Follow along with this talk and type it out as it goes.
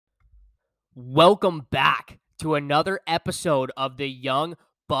Welcome back to another episode of the Young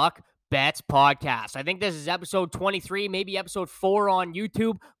Buck Bets podcast. I think this is episode 23, maybe episode 4 on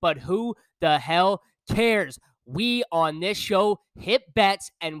YouTube, but who the hell cares? We on this show hit bets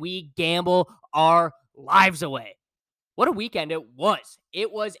and we gamble our lives away. What a weekend it was.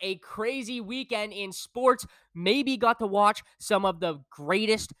 It was a crazy weekend in sports. Maybe got to watch some of the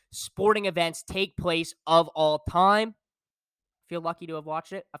greatest sporting events take place of all time. Feel lucky to have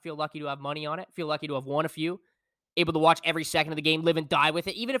watched it. I feel lucky to have money on it. I feel lucky to have won a few. Able to watch every second of the game, live and die with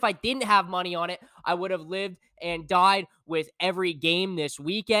it. Even if I didn't have money on it, I would have lived and died with every game this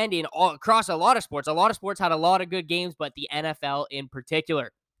weekend across a lot of sports. A lot of sports had a lot of good games, but the NFL in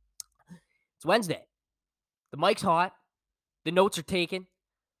particular. It's Wednesday. The mic's hot. The notes are taken.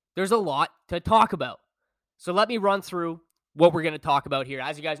 There's a lot to talk about. So let me run through what we're going to talk about here.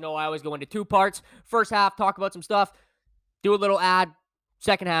 As you guys know, I always go into two parts. First half, talk about some stuff. Do a little ad.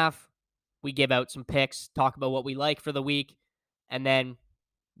 Second half, we give out some picks, talk about what we like for the week, and then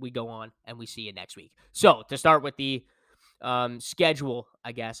we go on and we see you next week. So to start with the schedule,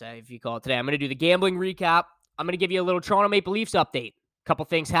 I guess, if you call it today, I'm going to do the gambling recap. I'm going to give you a little Toronto Maple Leafs update. A couple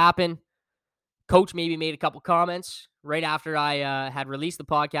things happened. Coach maybe made a couple comments right after I had released the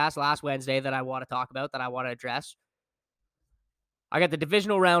podcast last Wednesday that I want to talk about, that I want to address. I got the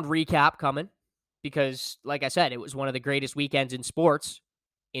divisional round recap coming. Because, like I said, it was one of the greatest weekends in sports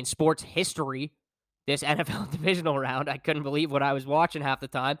history, this NFL divisional round. I couldn't believe what I was watching half the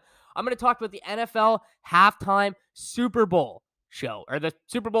time. I'm going to talk about the NFL halftime Super Bowl show, or the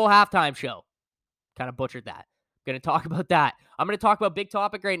Super Bowl halftime show. Kind of butchered that. I'm going to talk about that. I'm going to talk about big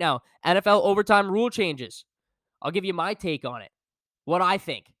topic right now, NFL overtime rule changes. I'll give you my take on it. What I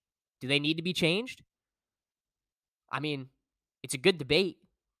think. Do they need to be changed? I mean, it's a good debate.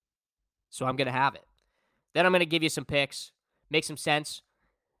 So I'm going to have it. Then I'm going to give you some picks, make some sense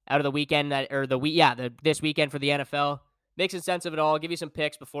out of the weekend this weekend for the NFL. Make some sense of it all. Give you some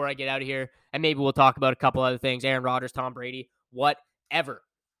picks before I get out of here, and maybe we'll talk about a couple other things: Aaron Rodgers, Tom Brady, whatever.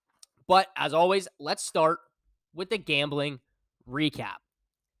 But as always, let's start with the gambling recap.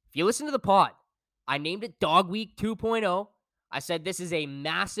 If you listen to the pod, I named it Dog Week 2.0. I said this is a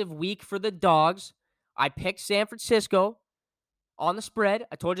massive week for the dogs. I picked San Francisco on the spread.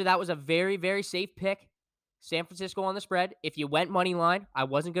 I told you that was a very, very safe pick. San Francisco on the spread. If you went money line, I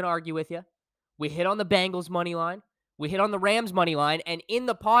wasn't going to argue with you. We hit on the Bengals money line. We hit on the Rams money line. And in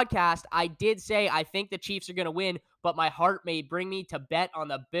the podcast, I did say I think the Chiefs are going to win, but my heart may bring me to bet on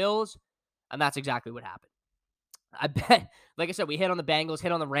the Bills. And that's exactly what happened. I bet, like I said, we hit on the Bengals,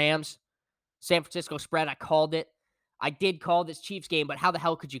 hit on the Rams. San Francisco spread, I called it. I did call this Chiefs game, but how the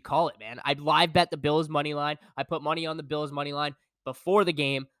hell could you call it, man? I'd live bet the Bills money line. I put money on the Bills money line. Before the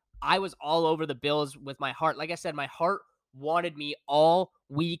game, I was all over the Bills with my heart. Like I said, my heart wanted me all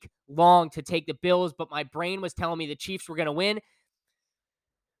week long to take the Bills, but my brain was telling me the Chiefs were going to win.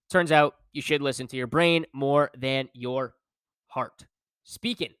 Turns out you should listen to your brain more than your heart.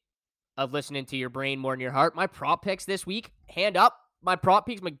 Speaking of listening to your brain more than your heart, my prop picks this week, hand up. My prop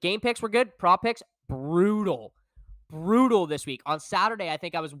picks, my game picks were good. Prop picks, brutal this week. On Saturday, I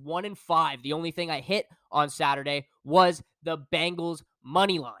think I was 1-5. The only thing I hit on Saturday was the Bengals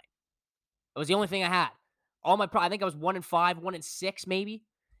money line. It was the only thing I had. I think I was 1-5, 1-6 maybe.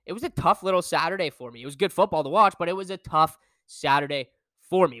 It was a tough little Saturday for me. It was good football to watch, but it was a tough Saturday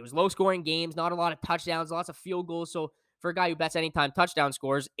for me. It was low-scoring games, not a lot of touchdowns, lots of field goals. So for a guy who bets anytime touchdown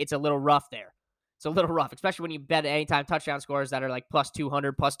scores, it's a little rough there. It's a little rough, especially when you bet anytime touchdown scores that are like plus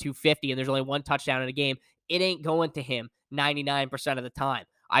 200, plus 250, and there's only one touchdown in a game. It ain't going to him 99% of the time.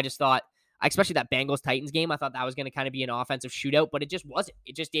 I just thought, especially that Bengals-Titans game, I thought that was going to kind of be an offensive shootout, but it just wasn't.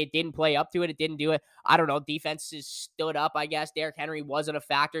 It didn't play up to it. It didn't do it. I don't know. Defenses stood up, I guess. Derrick Henry wasn't a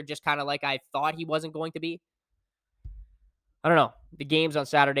factor, just kind of like I thought he wasn't going to be. I don't know. The games on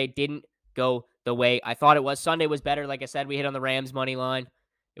Saturday didn't go the way I thought it was. Sunday was better. Like I said, we hit on the Rams money line.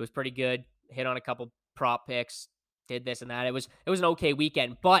 It was pretty good. Hit on a couple prop picks. Did this and that. It was an okay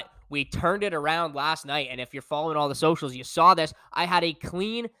weekend, but we turned it around last night. And if you're following all the socials, you saw this. I had a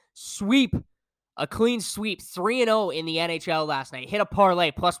clean sweep 3-0 in the NHL last night. Hit a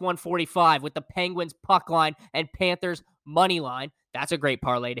parlay plus 145 with the Penguins puck line and Panthers money line. That's a great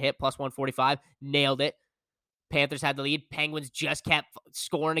parlay to hit, plus 145. Nailed it. Panthers had the lead. Penguins just kept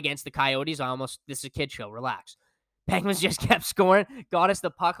scoring against the Coyotes. This is a kid show. Relax. Penguins just kept scoring. Got us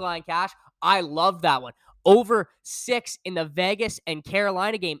the puck line cash. I love that one. Over 6 in the Vegas and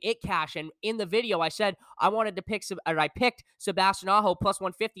Carolina game. It cashed. And in the video, I said I picked Sebastian Aho plus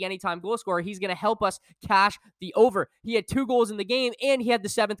 150 anytime goal scorer. He's going to help us cash the over. He had 2 goals in the game, and he had the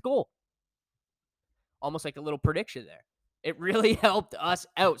 7th goal. Almost like a little prediction there. It really helped us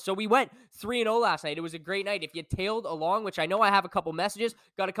out. So we went 3-0 last night. It was a great night. If you tailed along, which I know I have a couple messages,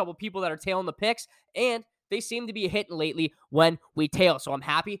 got a couple people that are tailing the picks, and they seem to be hitting lately when we tail. So I'm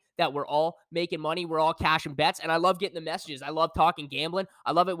happy that we're all making money. We're all cashing bets, and I love getting the messages. I love talking gambling.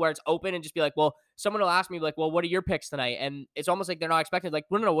 I love it where it's open and just be like, well, someone will ask me like, well, what are your picks tonight? And it's almost like they're not expecting, like,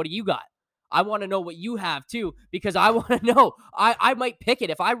 no, what do you got? I want to know what you have too, because I want to know. I might pick it.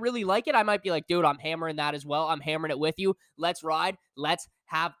 If I really like it, I might be like, dude, I'm hammering that as well. I'm hammering it with you. Let's ride. Let's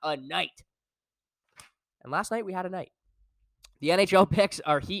have a night. And last night we had a night. The NHL picks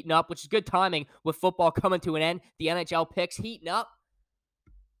are heating up, which is good timing with football coming to an end. The NHL picks heating up.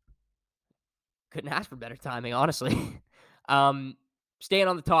 Couldn't ask for better timing, honestly. Staying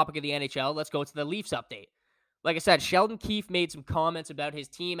on the topic of the NHL, let's go to the Leafs update. Like I said, Sheldon Keefe made some comments about his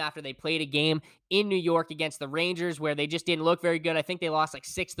team after they played a game in New York against the Rangers where they just didn't look very good. I think they lost like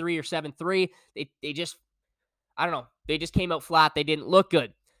 6-3 or 7-3. They just, I don't know. They just came out flat. They didn't look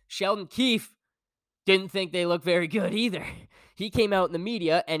good. Sheldon Keefe didn't think they looked very good either. He came out in the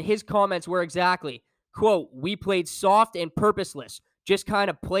media and his comments were exactly, quote, "We played soft and purposeless. Just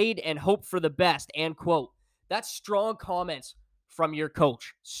kind of played and hoped for the best," end quote. That's strong comments from your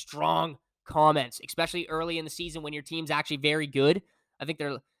coach. Strong comments, especially early in the season when your team's actually very good. I think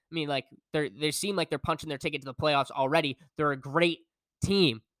they seem like they're punching their ticket to the playoffs already. They're a great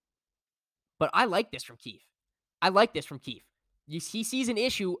team. But I like this from Keefe. He sees an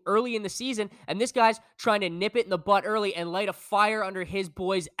issue early in the season, and this guy's trying to nip it in the butt early and light a fire under his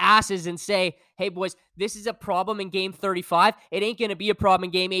boys' asses and say, hey, boys, this is a problem in Game 35. It ain't going to be a problem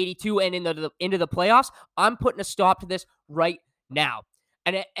in Game 82 and into the playoffs. I'm putting a stop to this right now.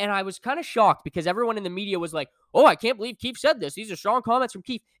 And I was kind of shocked because everyone in the media was like, oh, I can't believe Keefe said this. These are strong comments from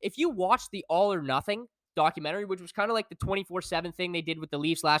Keefe. If you watch the All or Nothing documentary, which was kind of like the 24/7 thing they did with the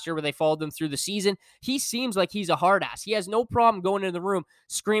Leafs last year where they followed them through the season, he seems like he's a hard ass. He has no problem going into the room,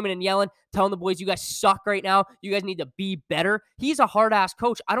 screaming and yelling, telling the boys, you guys suck right now. You guys need to be better. He's a hard ass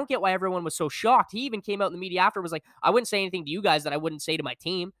coach. I don't get why everyone was so shocked. He even came out in the media after and was like, I wouldn't say anything to you guys that I wouldn't say to my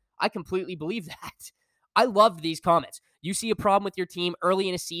team. I completely believe that. I loved these comments. You see a problem with your team early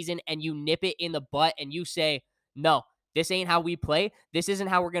in a season and you nip it in the butt and you say, no, this ain't how we play. This isn't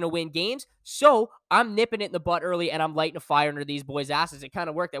how we're going to win games. So I'm nipping it in the butt early and I'm lighting a fire under these boys' asses. It kind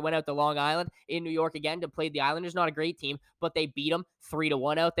of worked. I went out to Long Island in New York again to play the Islanders. Not a great team, but they beat them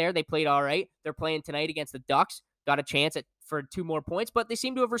 3-1 out there. They played all right. They're playing tonight against the Ducks. Got a chance for 2 more points, but they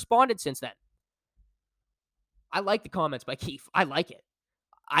seem to have responded since then. I like the comments by Keefe. I like it.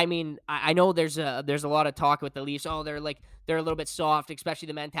 I mean, I know there's a lot of talk with the Leafs. Oh, they're a little bit soft, especially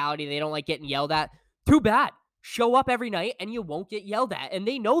the mentality. They don't like getting yelled at. Too bad. Show up every night and you won't get yelled at. And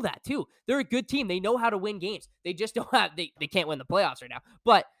they know that too. They're a good team. They know how to win games. They just don't have, they can't win the playoffs right now,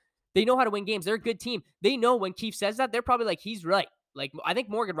 but they know how to win games. They're a good team. They know when Keefe says that, they're probably like, he's right. Like, I think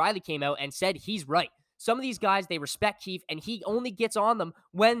Morgan Riley came out and said he's right. Some of these guys, they respect Keefe, and he only gets on them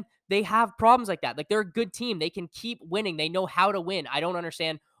when they have problems like that. Like, they're a good team. They can keep winning. They know how to win. I don't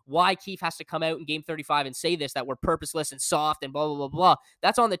understand why Keefe has to come out in Game 35 and say this, that we're purposeless and soft and blah, blah, blah, blah.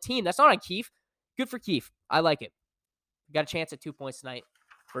 That's on the team. That's not on Keefe. Good for Keefe. I like it. Got a chance at 2 points tonight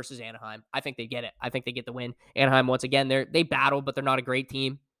versus Anaheim. I think they get it. I think they get the win. Anaheim, once again, they battle, but they're not a great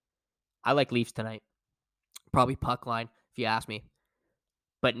team. I like Leafs tonight. Probably puck line, if you ask me.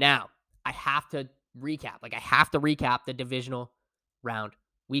 But now, I have to recap. I have to recap the divisional round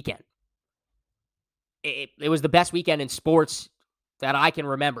weekend. It was the best weekend in sports that I can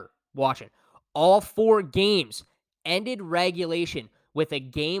remember watching. All 4 games ended regulation with a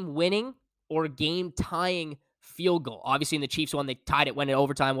game-winning or game-tying field goal. Obviously, in the Chiefs one, they tied it, went in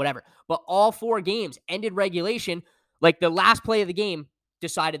overtime, whatever. But all 4 games ended regulation. Like, the last play of the game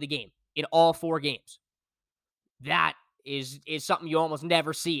decided the game in all 4 games. That is something you almost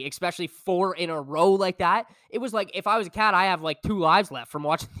never see, especially 4 in a row like that. It was like, if I was a cat, I have like 2 lives left from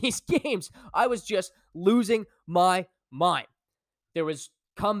watching these games. I was just losing my mind. There was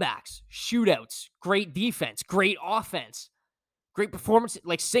comebacks, shootouts, great defense, great offense, great performance,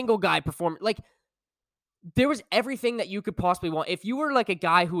 like single guy performance. Like, there was everything that you could possibly want. If you were like a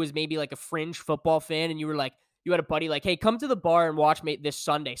guy who was maybe like a fringe football fan and you were like, you had a buddy like, hey, come to the bar and watch me this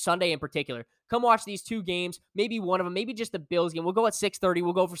Sunday in particular. Come watch these 2 games, maybe one of them, maybe just the Bills game. We'll go at 6:30.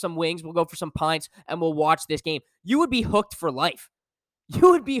 We'll go for some wings. We'll go for some pints, and we'll watch this game. You would be hooked for life.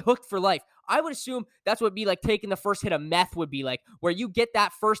 You would be hooked for life. I would assume that's what it'd be like taking the first hit of meth would be like, where you get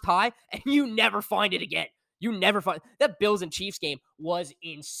that first high and you never find it again. You never find that Bills and Chiefs game was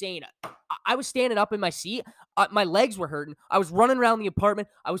insane. I was standing up in my seat. My legs were hurting. I was running around the apartment.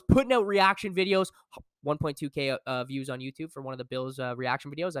 I was putting out reaction videos. 1.2K views on YouTube for one of the Bills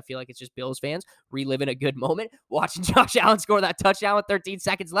reaction videos. I feel like it's just Bills fans reliving a good moment, watching Josh Allen score that touchdown with 13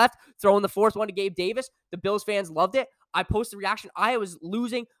 seconds left, throwing the fourth one to Gabe Davis. The Bills fans loved it. I posted a reaction. I was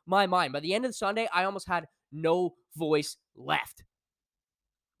losing my mind. By the end of the Sunday, I almost had no voice left.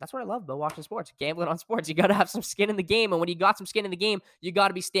 That's what I love about watching sports, gambling on sports. You got to have some skin in the game. And when you got some skin in the game, you got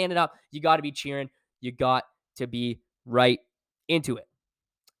to be standing up. You got to be cheering. You got to be right into it.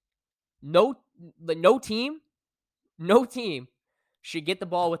 No team should get the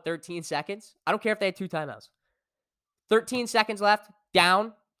ball with 13 seconds. I don't care if they had 2 timeouts. 13 seconds left,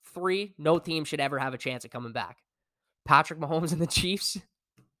 down 3. No team should ever have a chance at coming back. Patrick Mahomes and the Chiefs,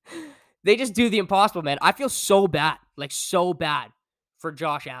 they just do the impossible, man. I feel so bad, so bad for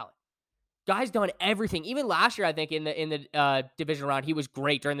Josh Allen. Guy's done everything. Even last year, I think in the divisional round, he was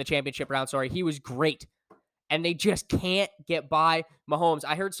great. During the championship round, he was great. And they just can't get by Mahomes.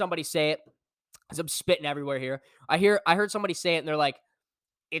 I heard somebody say it, because I'm spitting everywhere here. I heard somebody say it, and they're like,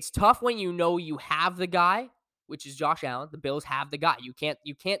 it's tough when you know you have the guy, which is Josh Allen. The Bills have the guy. You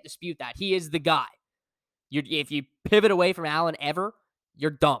can't dispute that. He is the guy. If you pivot away from Allen ever, you're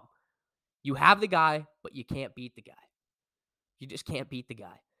dumb. You have the guy, but you can't beat the guy. You just can't beat the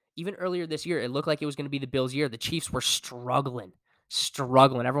guy. Even earlier this year, it looked like it was going to be the Bills' year. The Chiefs were struggling.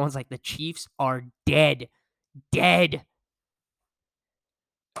 Everyone's like, the Chiefs are dead.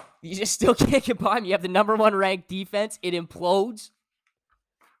 You just still can't get by them. You have the number 1 ranked defense. It implodes.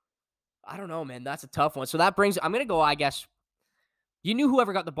 I don't know, man. That's a tough one. So that brings, I'm going to go, I guess, you knew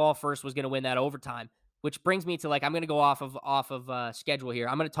whoever got the ball first was going to win that overtime, which brings me to, I'm going to go off of schedule here.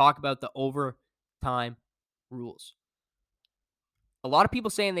 I'm going to talk about the overtime rules. A lot of people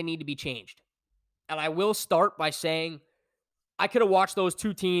saying they need to be changed. And I will start by saying I could have watched those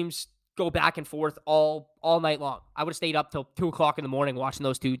 2 teams go back and forth all night long. I would have stayed up till 2 o'clock in the morning watching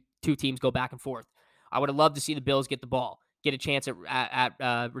those two teams go back and forth. I would have loved to see the Bills get the ball, get a chance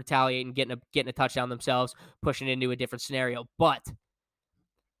at retaliating, getting a touchdown themselves, pushing into a different scenario. But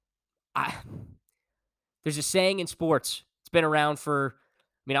there's a saying in sports. It's been around for,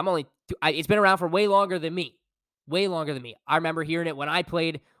 it's been around for way longer than me. Way longer than me. I remember hearing it when I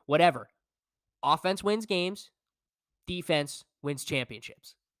played whatever. Offense wins games. Defense wins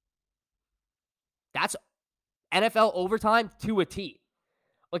championships. That's NFL overtime to a T.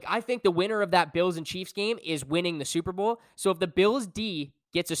 I think the winner of that Bills and Chiefs game is winning the Super Bowl. So if the Bills D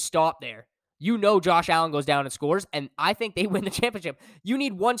gets a stop there, Josh Allen goes down and scores, and I think they win the championship. You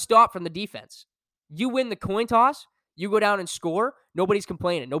need 1 stop from the defense. You win the coin toss, you go down and score, nobody's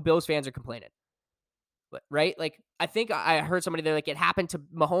complaining. No Bills fans are complaining. Right? I think I heard somebody there, it happened to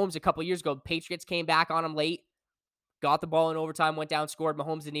Mahomes a couple years ago. The Patriots came back on him late, got the ball in overtime, went down, scored.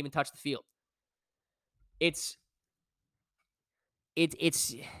 Mahomes didn't even touch the field. It's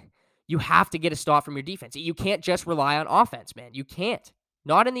you have to get a stop from your defense. You can't just rely on offense, man. You can't.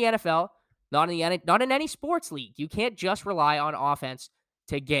 Not in the NFL, not in any sports league. You can't just rely on offense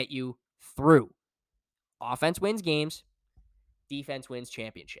to get you through. Offense wins games, defense wins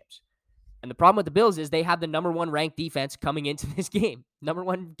championships. And the problem with the Bills is they have the number 1 ranked defense coming into this game. Number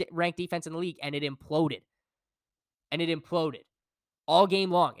 1 ranked defense in the league, and it imploded. All game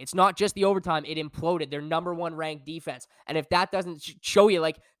long. It's not just the overtime. It imploded. Their number 1 ranked defense. And if that doesn't show you,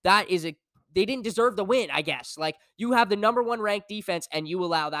 they didn't deserve the win, I guess. You have the number 1 ranked defense, and you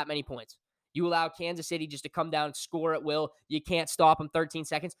allow that many points. You allow Kansas City just to come down and score at will. You can't stop them 13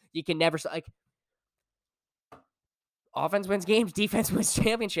 seconds. You can never, offense wins games, defense wins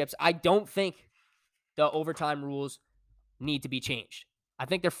championships. I don't think the overtime rules need to be changed. I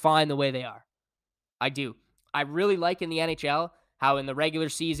think they're fine the way they are. I do. I really like in the NHL how in the regular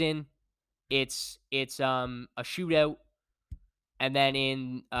season it's a shootout, and then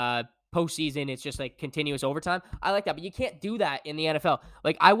in postseason it's just continuous overtime. I like that, but you can't do that in the NFL.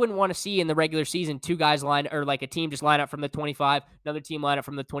 I wouldn't want to see in the regular season 2 guys line, or a team just line up from the 25, another team line up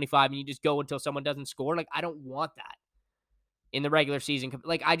from the 25, and you just go until someone doesn't score. I don't want that in the regular season.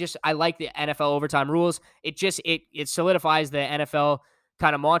 I like the NFL overtime rules. It solidifies the NFL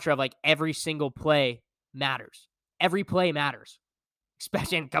kind of mantra of every single play matters. Every play matters.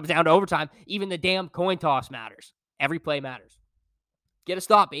 Especially when it comes down to overtime. Even the damn coin toss matters. Every play matters. Get a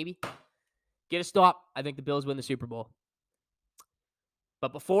stop, baby. Get a stop. I think the Bills win the Super Bowl.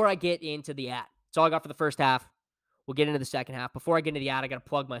 But before I get into the ad, that's all I got for the first half. We'll get into the second half. Before I get into the ad, I got to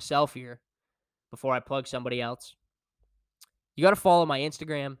plug myself here before I plug somebody else. You got to follow my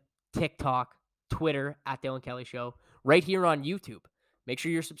Instagram, TikTok, Twitter, @Dylan Kelly Show, right here on YouTube.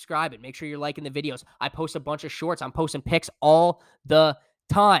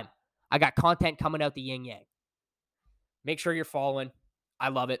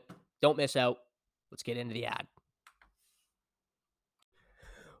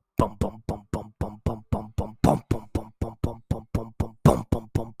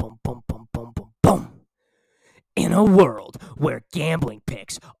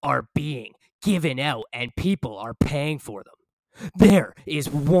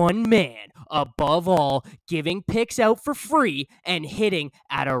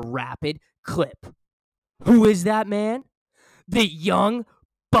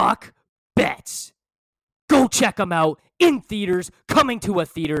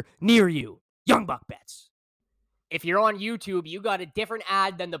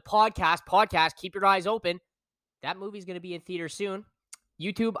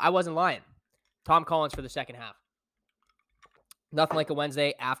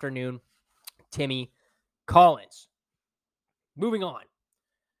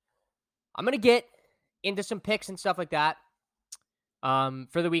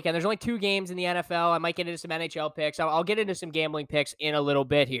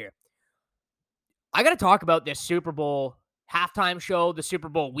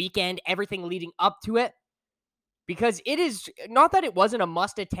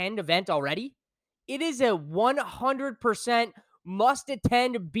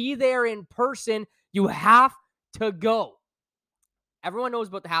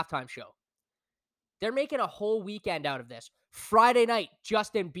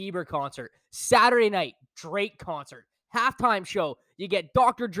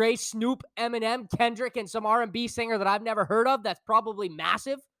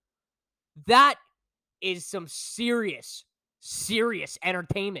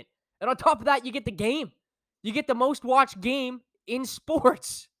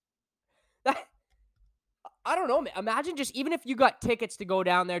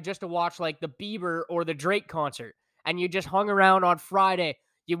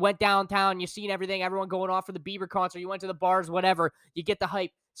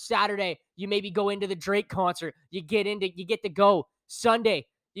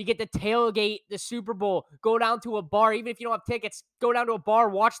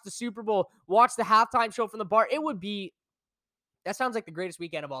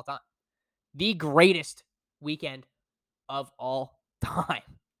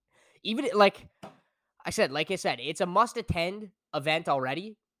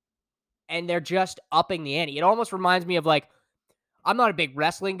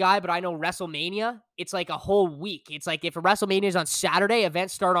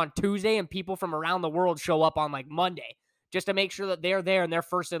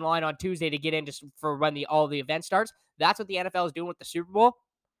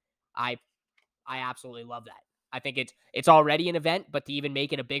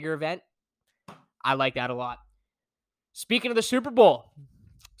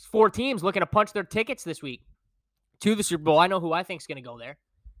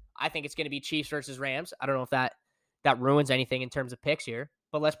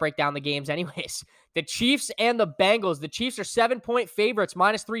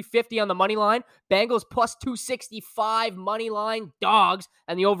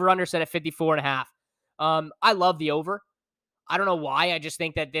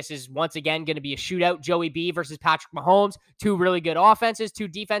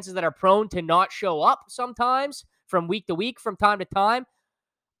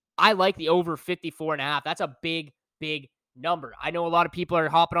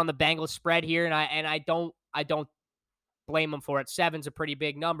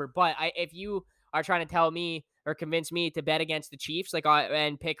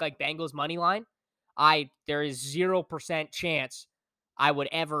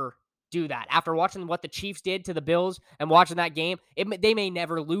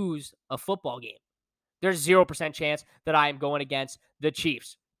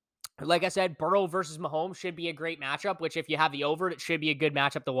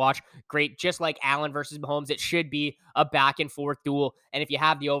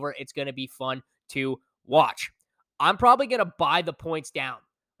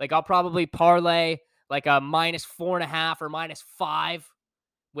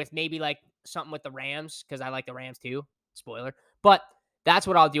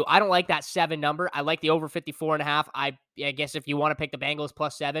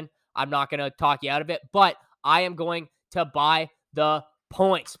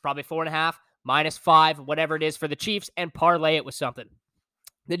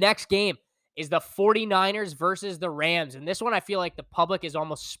 is the 49ers versus the Rams. And this one, I feel like the public is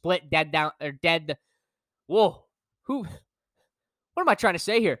almost split dead. Whoa. What am I trying to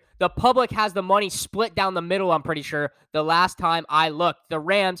say here? The public has the money split down the middle, I'm pretty sure, the last time I looked. The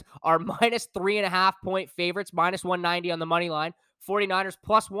Rams are minus 3.5 point favorites, minus 190 on the money line. 49ers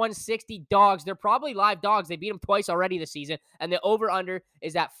plus 160 dogs. They're probably live dogs. They beat them twice already this season. And the over-under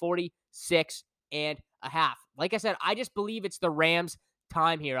is at 46.5. Like I said, I just believe it's the Rams'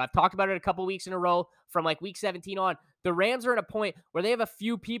 time here. I've talked about it a couple weeks in a row from like week 17 on. The Rams are at a point where they have a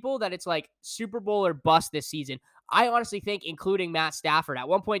few people that it's like Super Bowl or bust this season. I honestly think, including Matt Stafford, at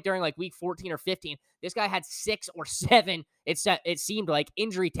one point during like week 14 or 15, this guy had 6 or 7, it seemed like,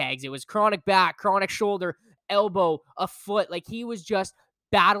 injury tags. It was chronic back, chronic shoulder, elbow, a foot. Like, he was just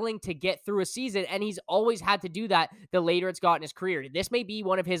battling to get through a season, and he's always had to do that the later it's got in his career. This may be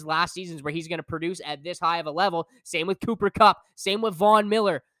one of his last seasons where he's going to produce at this high of a level. Same with Cooper Kupp, same with Von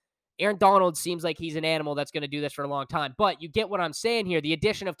Miller. Aaron Donald seems like he's an animal that's going to do this for a long time. But you get what I'm saying here. The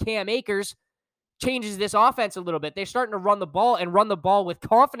addition of Cam Akers changes this offense a little bit. They're starting to run the ball with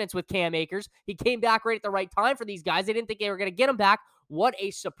confidence with Cam Akers. He came back right at the right time for these guys. They didn't think they were going to get him back. What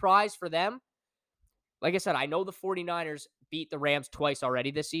a surprise for them. Like I said, I know the 49ers beat the Rams twice already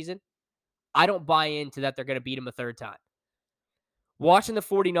this season. I don't buy into that they're going to beat them a third time. Watching the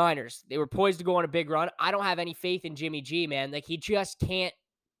 49ers, they were poised to go on a big run. I don't have any faith in Jimmy G, man. Like, he just can't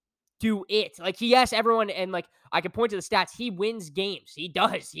do it. Like, yes, everyone, and like, I can point to the stats. He wins games. He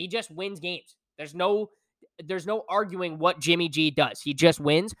does. He just wins games. There's no arguing what Jimmy G does. He just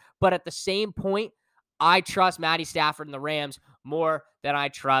wins. But at the same point, I trust Matty Stafford and the Rams more than I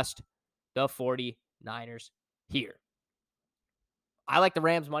trust the 49ers here. I like the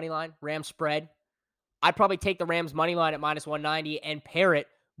Rams money line, Rams spread. I'd probably take the Rams money line at minus 190 and pair it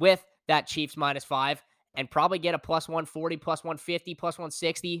with that Chiefs minus 5 and probably get a plus 140, plus 150, plus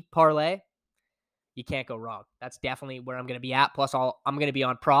 160 parlay. You can't go wrong. That's definitely where I'm going to be at. Plus, I'm going to be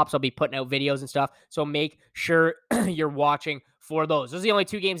on props. I'll be putting out videos and stuff. So make sure you're watching for those. Those are the only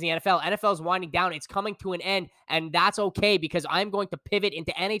 2 games in the NFL. NFL is winding down. It's coming to an end, and that's okay because I'm going to pivot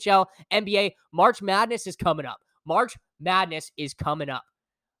into NHL, NBA. March Madness is coming up. You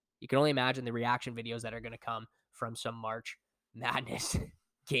can only imagine the reaction videos that are going to come from some March Madness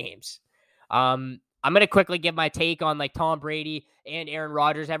games. I'm going to quickly give my take on like Tom Brady and Aaron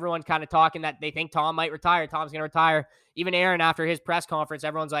Rodgers. Everyone's kind of talking that they think Tom might retire. Tom's going to retire. Even Aaron, after his press conference,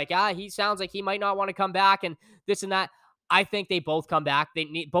 everyone's like, he sounds like he might not want to come back and this and that. I think they both come back.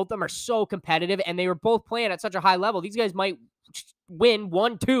 Both of them are so competitive, and they were both playing at such a high level. These guys might win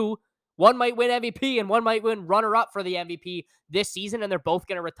 1-2. One might win MVP, and one might win runner-up for the MVP this season, and they're both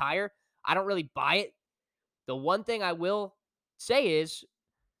going to retire. I don't really buy it. The one thing I will say is,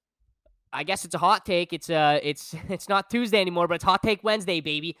 I guess it's a hot take. It's not Tuesday anymore, but it's Hot Take Wednesday,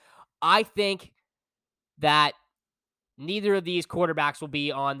 baby. I think that neither of these quarterbacks will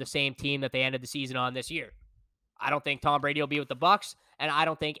be on the same team that they ended the season on this year. I don't think Tom Brady will be with the Bucs, and I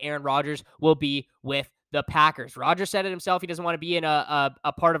don't think Aaron Rodgers will be with the Packers. Rodgers said it himself. He doesn't want to be in a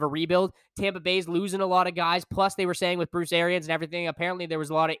part of a rebuild. Tampa Bay's losing a lot of guys. Plus, they were saying with Bruce Arians and everything, apparently there was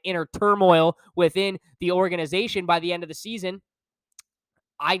a lot of inner turmoil within the organization by the end of the season.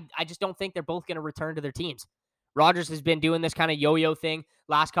 I just don't think they're both going to return to their teams. Rodgers has been doing this kind of yo-yo thing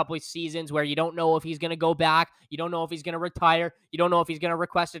last couple of seasons where you don't know if he's going to go back. You don't know if he's going to retire. You don't know if he's going to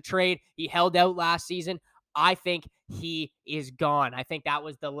request a trade. He held out last season. I think he is gone. I think that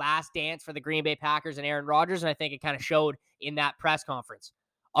was the last dance for the Green Bay Packers and Aaron Rodgers, and I think it kind of showed in that press conference.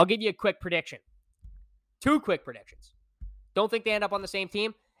 I'll give you a quick prediction. 2 quick predictions. Don't think they end up on the same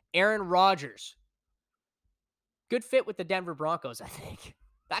team. Aaron Rodgers. Good fit with the Denver Broncos, I think.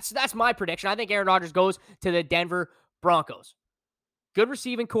 That's my prediction. I think Aaron Rodgers goes to the Denver Broncos. Good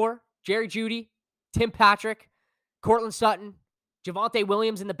receiving core. Jerry Jeudy, Tim Patrick, Cortland Sutton, Javonte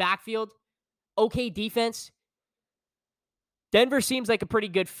Williams in the backfield. Okay defense. Denver seems like a pretty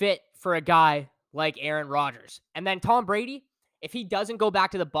good fit for a guy like Aaron Rodgers. And then Tom Brady, if he doesn't go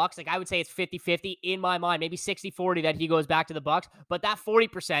back to the Bucs, like I would say it's 50-50 in my mind, maybe 60-40 that he goes back to the Bucs. But that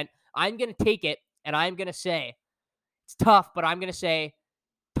 40%, I'm going to take it, and I'm going to say, it's tough, but I'm going to say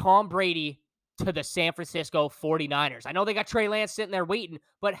Tom Brady to the San Francisco 49ers. I know they got Trey Lance sitting there waiting,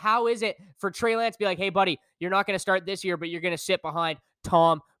 but how is it for Trey Lance to be like, hey, buddy, you're not going to start this year, but you're going to sit behind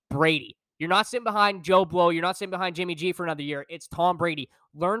Tom Brady. You're not sitting behind Joe Blow. You're not sitting behind Jimmy G for another year. It's Tom Brady.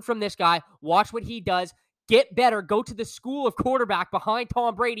 Learn from this guy. Watch what he does. Get better. Go to the school of quarterback behind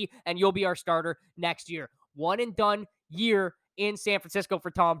Tom Brady, and you'll be our starter next year. One and done year in San Francisco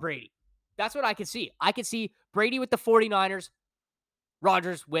for Tom Brady. That's what I can see. I can see Brady with the 49ers,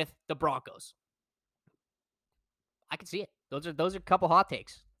 Rodgers with the Broncos. I can see it. Those are a couple hot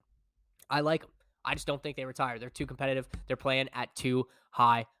takes. I like them. I just don't think they retire. They're too competitive. They're playing at too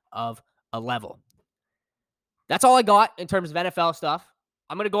high of a level. That's all I got in terms of NFL stuff.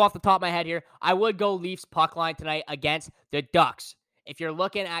 I'm going to go off the top of my head here. I would go Leafs puck line tonight against the Ducks. If you're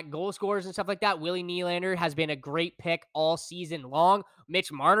looking at goal scorers and stuff like that, Willie Nylander has been a great pick all season long.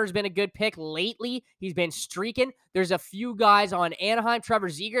 Mitch Marner's been a good pick lately. He's been streaking. There's a few guys on Anaheim. Trevor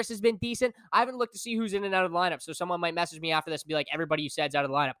Zegras has been decent. I haven't looked to see who's in and out of the lineup, so someone might message me after this and be like, everybody you said's out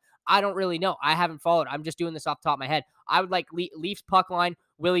of the lineup. I don't really know. I haven't followed. I'm just doing this off the top of my head. I would like Leafs puck line,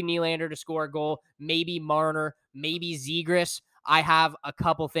 Willie Nylander to score a goal, maybe Marner, maybe Zegras. I have a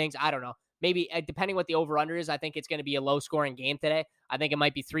couple things. I don't know. Maybe depending what the over-under is, I think it's going to be a low-scoring game today. I think it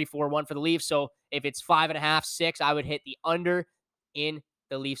might be 3-4-1 for the Leafs. So if it's 5.5, 6, I would hit the under in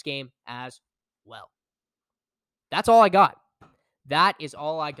the Leafs game as well. That's all I got. That is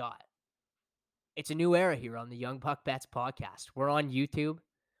all I got. It's a new era here on the Young Buck Bets podcast. We're on YouTube.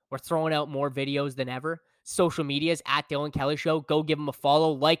 We're throwing out more videos than ever. Social medias at Dylan Kelly Show. Go give them a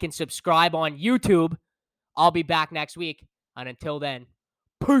follow, like, and subscribe on YouTube. I'll be back next week. And until then,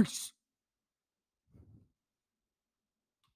 peace.